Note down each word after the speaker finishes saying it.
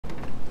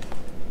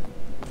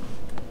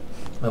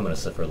I'm gonna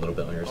sit for a little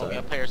bit on your We side.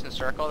 got players in the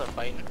circle, they're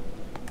fighting.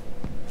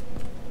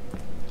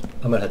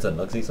 I'm gonna head to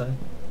Nugsy side.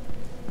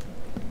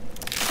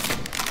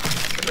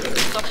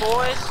 What's up,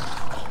 boys?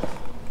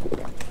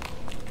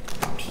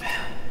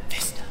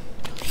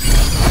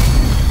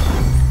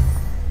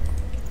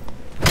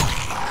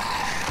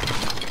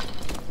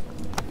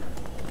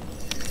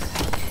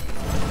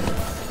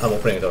 I'm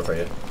opening the door for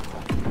you.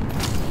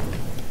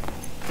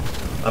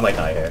 I might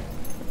die here.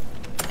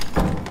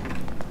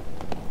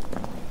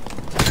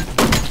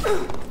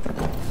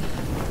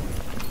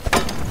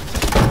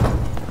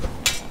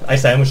 I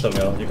sandwiched them,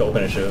 yo. You can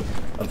open and shoot.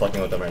 I'm fucking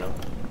with them right now.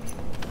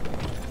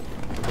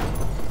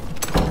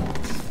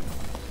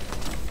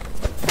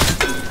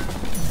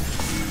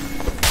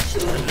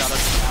 There's another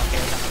team out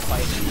here trying to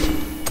fight.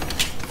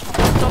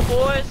 What's up,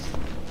 boys?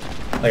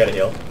 I gotta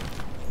heal.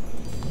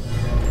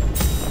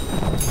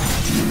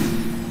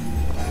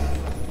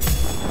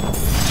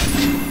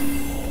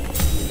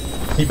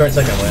 Keep our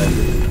second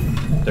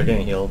win. They're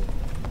getting healed.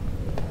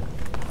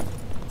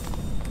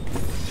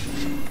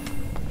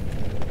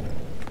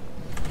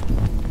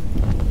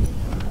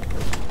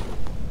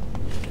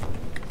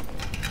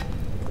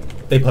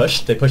 They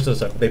pushed to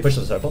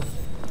the circle.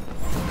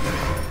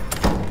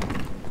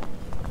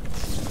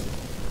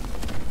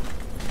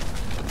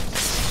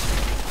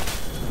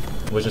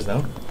 Which is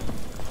now?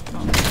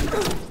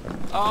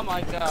 Oh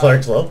my god.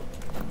 Cleric's low.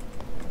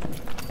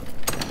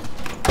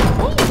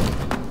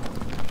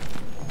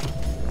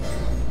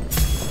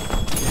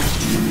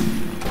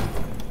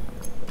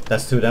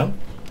 That's 2 down.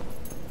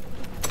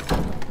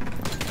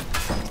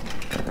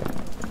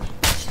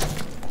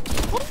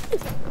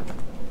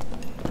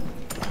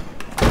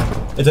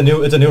 It's a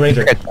new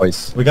ranger. Good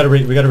choice. We gotta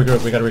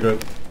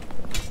regroup.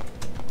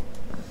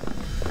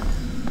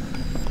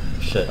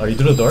 Shit, are you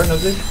through the door,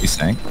 Nugsy? You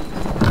sank.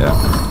 Yeah.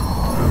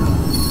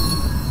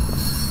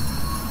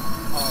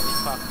 Holy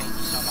fuck, thank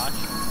you so much.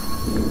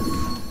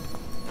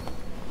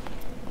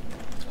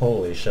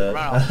 Holy shit.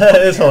 Wow.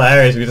 It's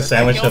hilarious, we just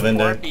sandwiched them in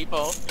Four there.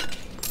 people.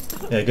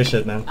 Yeah, good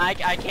shit, man. I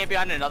can't be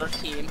on another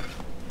team.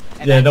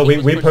 And Yeah, that no, team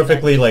was we pushing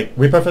perfectly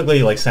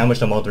like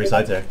sandwiched them all 3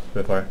 sides there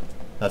before.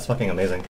 That's fucking amazing.